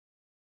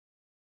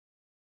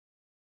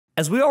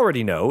As we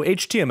already know,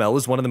 HTML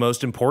is one of the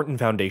most important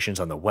foundations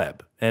on the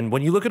web, and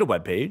when you look at a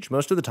web page,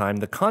 most of the time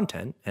the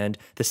content and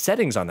the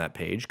settings on that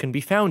page can be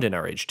found in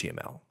our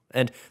HTML.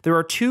 And there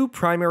are two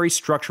primary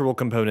structural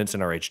components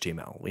in our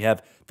HTML. We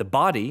have the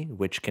body,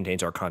 which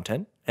contains our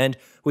content, and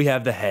we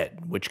have the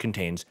head, which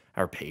contains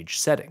our page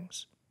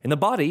settings. In the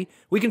body,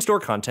 we can store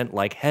content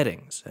like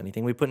headings.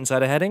 Anything we put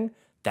inside a heading,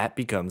 that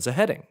becomes a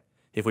heading.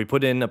 If we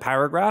put in a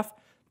paragraph,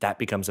 that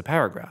becomes a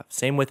paragraph.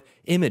 Same with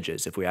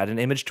images. If we add an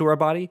image to our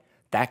body,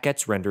 that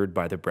gets rendered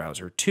by the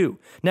browser too.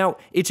 Now,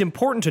 it's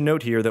important to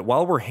note here that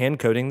while we're hand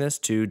coding this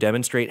to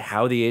demonstrate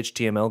how the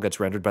HTML gets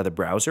rendered by the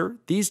browser,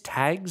 these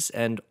tags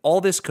and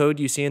all this code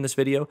you see in this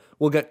video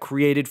will get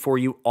created for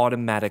you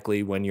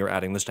automatically when you're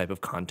adding this type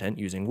of content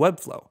using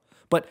Webflow.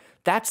 But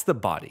that's the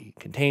body,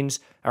 contains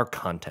our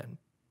content.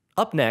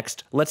 Up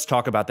next, let's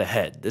talk about the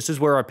head. This is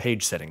where our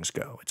page settings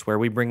go. It's where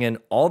we bring in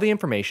all the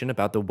information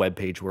about the web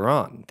page we're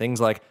on. Things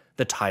like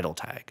the title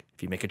tag.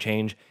 If you make a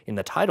change in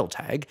the title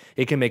tag,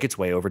 it can make its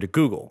way over to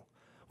Google.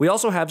 We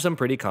also have some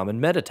pretty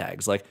common meta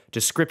tags like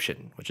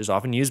description, which is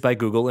often used by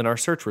Google in our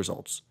search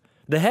results.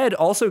 The head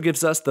also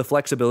gives us the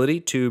flexibility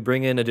to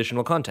bring in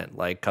additional content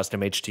like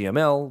custom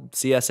HTML,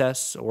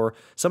 CSS, or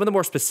some of the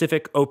more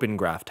specific open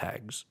graph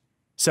tags.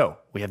 So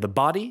we have the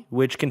body,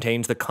 which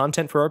contains the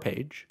content for our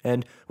page,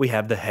 and we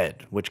have the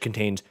head, which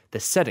contains the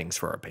settings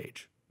for our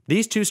page.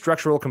 These two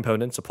structural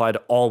components apply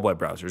to all web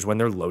browsers when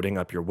they're loading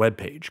up your web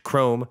page,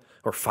 Chrome,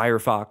 or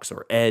Firefox,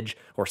 or Edge,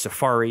 or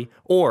Safari,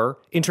 or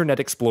Internet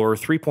Explorer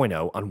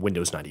 3.0 on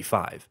Windows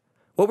 95.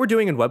 What we're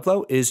doing in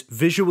Webflow is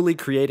visually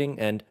creating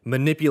and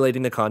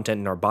manipulating the content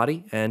in our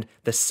body and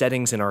the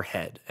settings in our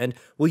head. And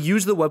we'll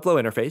use the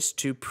Webflow interface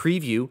to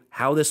preview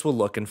how this will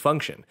look and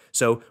function,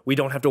 so we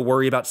don't have to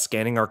worry about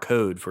scanning our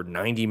code for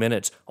 90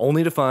 minutes,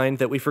 only to find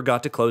that we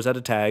forgot to close out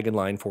a tag in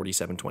line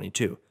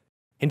 4722.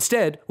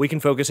 Instead, we can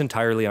focus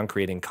entirely on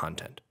creating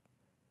content.